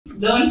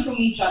learn from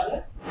each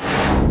other.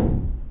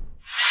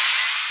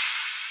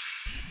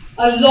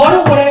 A lot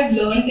of what I've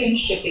learned in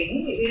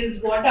shipping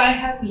is what I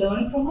have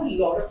learned from a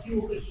lot of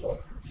you over here.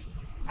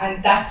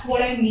 And that's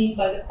what I mean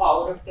by the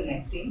power of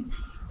connecting,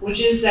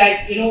 which is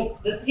that,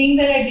 the thing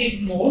that I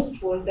did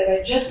most was that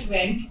I just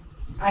went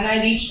and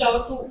I reached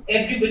out to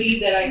everybody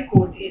that I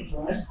could in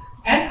Nurse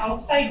and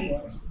outside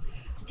Nurse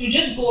to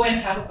just go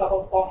and have a cup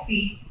of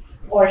coffee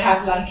or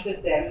have lunch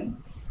with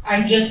them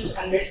and just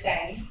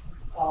understand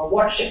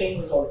what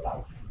shipping was all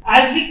about.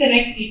 As we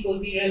connect people,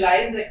 we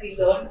realize that we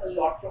learn a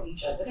lot from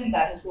each other, and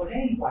that is what I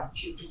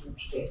invite you to do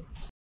today.